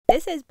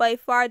This is by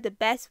far the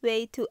best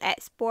way to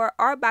export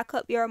or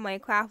backup your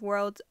Minecraft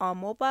worlds on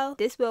mobile.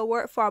 This will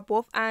work for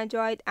both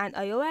Android and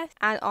iOS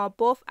and on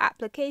both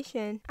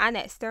application and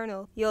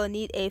external. You'll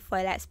need a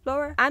file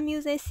explorer. I'm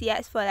using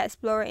CX File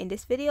Explorer in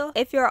this video.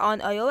 If you're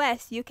on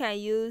iOS, you can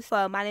use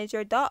File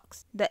Manager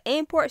Docs. The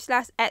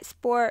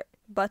import/export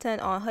button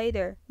on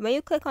header. When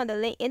you click on the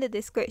link in the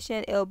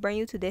description, it'll bring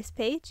you to this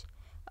page.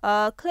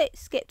 Click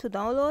skip to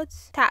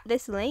downloads, tap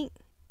this link,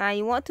 and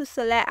you want to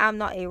select I'm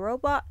not a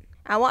robot.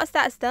 And once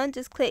that's done,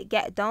 just click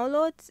get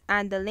downloads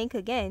and the link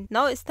again.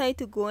 Now it's time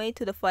to go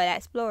into the file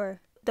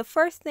explorer. The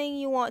first thing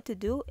you want to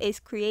do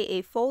is create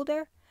a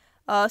folder.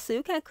 So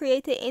you can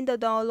create it in the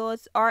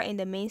downloads or in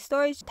the main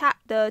storage. Tap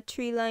the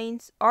three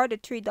lines or the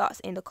three dots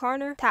in the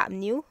corner, tap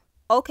new.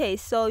 Okay,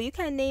 so you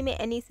can name it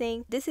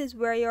anything. This is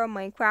where your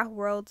Minecraft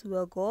worlds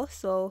will go.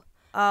 So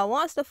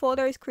once the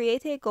folder is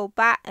created, go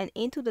back and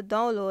into the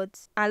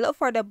downloads and look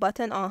for the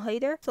button on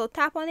header. So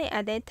tap on it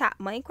and then tap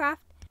Minecraft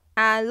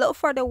and look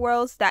for the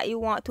worlds that you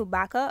want to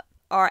backup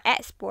or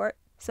export.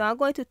 So I'm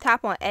going to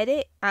tap on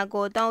edit and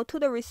go down to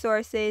the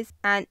resources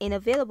and in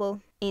available.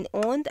 In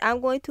owned,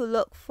 I'm going to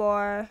look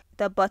for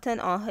the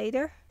button on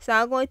header. So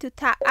I'm going to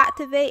tap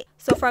activate.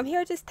 So from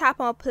here, just tap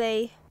on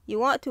play. You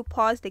want to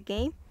pause the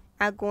game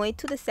and go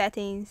into the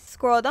settings.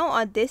 Scroll down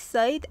on this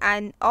side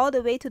and all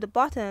the way to the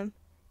bottom,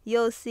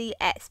 you'll see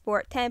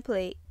export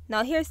template.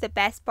 Now here's the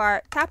best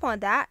part. Tap on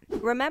that.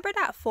 Remember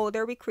that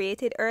folder we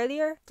created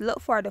earlier?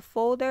 Look for the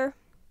folder.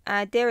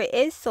 And there it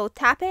is, so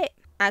tap it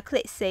and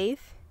click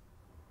save.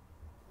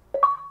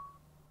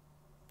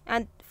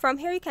 And from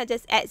here you can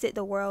just exit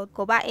the world,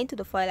 go back into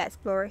the file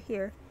explorer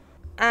here.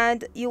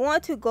 And you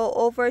want to go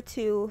over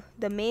to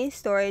the main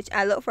storage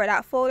and look for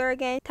that folder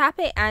again. Tap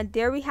it and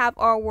there we have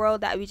our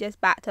world that we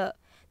just backed up.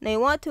 Now you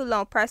want to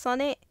long press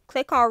on it,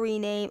 click on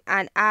rename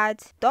and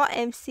add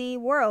 .mc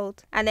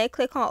world and then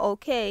click on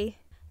OK.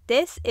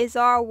 This is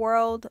our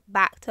world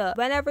backed up.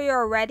 Whenever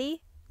you're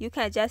ready, you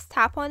can just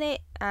tap on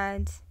it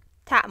and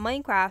tap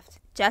Minecraft.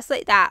 Just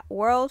like that,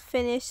 world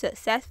finished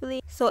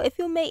successfully. So if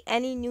you make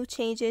any new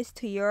changes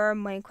to your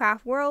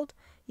Minecraft world,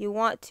 you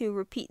want to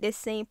repeat this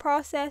same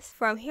process.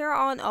 From here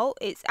on out,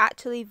 it's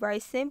actually very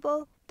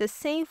simple. The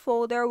same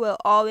folder will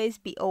always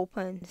be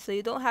open, so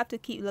you don't have to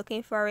keep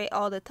looking for it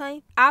all the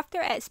time.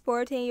 After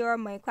exporting your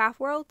Minecraft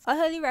world, I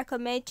highly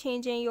recommend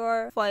changing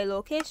your file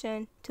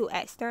location to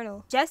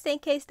external. Just in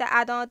case the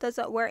add-on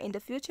doesn't work in the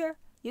future,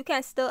 you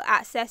can still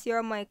access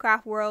your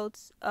Minecraft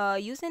worlds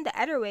using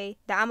the other way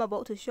that I'm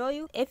about to show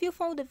you. If you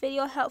found the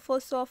video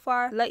helpful so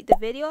far, like the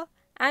video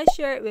and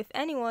share it with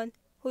anyone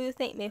who you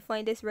think may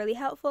find this really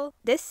helpful.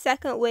 This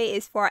second way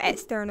is for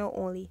external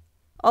only.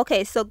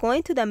 Okay, so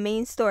going to the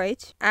main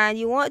storage and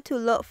you want to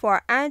look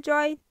for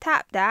Android,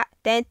 tap that,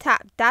 then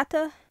tap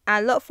data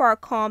and look for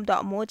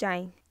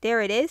com.mojang.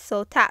 There it is,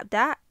 so tap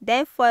that,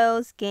 then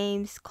files,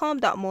 games,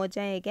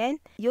 com.mojang again.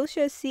 You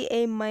should see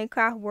a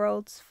Minecraft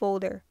worlds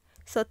folder.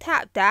 So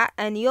tap that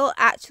and you'll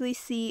actually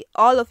see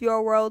all of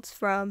your worlds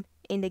from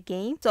in the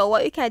game. So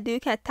what you can do, you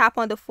can tap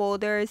on the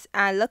folders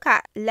and look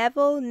at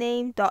level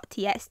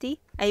name.txt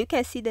and you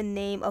can see the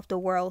name of the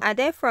world. And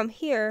then from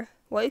here,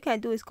 what you can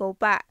do is go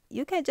back.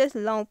 You can just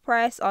long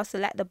press or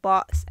select the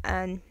box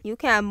and you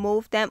can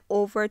move them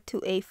over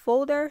to a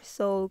folder.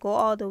 So go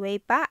all the way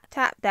back,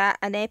 tap that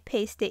and then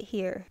paste it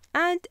here.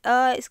 And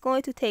it's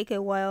going to take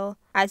a while,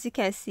 as you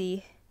can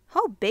see.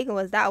 How big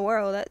was that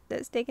world?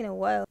 That's taking a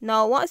while.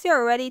 Now once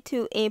you're ready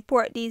to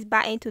import these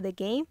back into the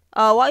game,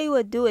 what you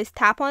would do is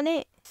tap on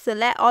it,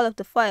 select all of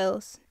the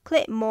files,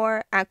 click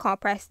more and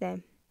compress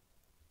them.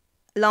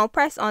 Long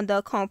press on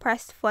the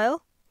compressed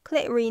file,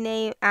 click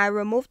rename and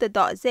remove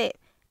the .zip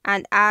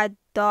and add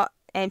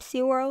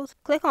 .mc world.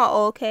 Click on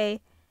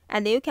OK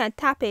and then you can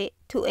tap it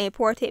to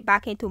import it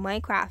back into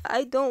Minecraft.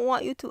 I don't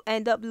want you to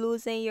end up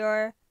losing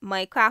your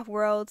Minecraft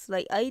worlds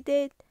like I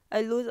did.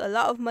 I lose a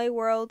lot of my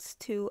worlds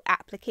to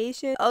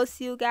application. I'll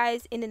see you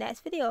guys in the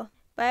next video.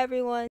 Bye everyone.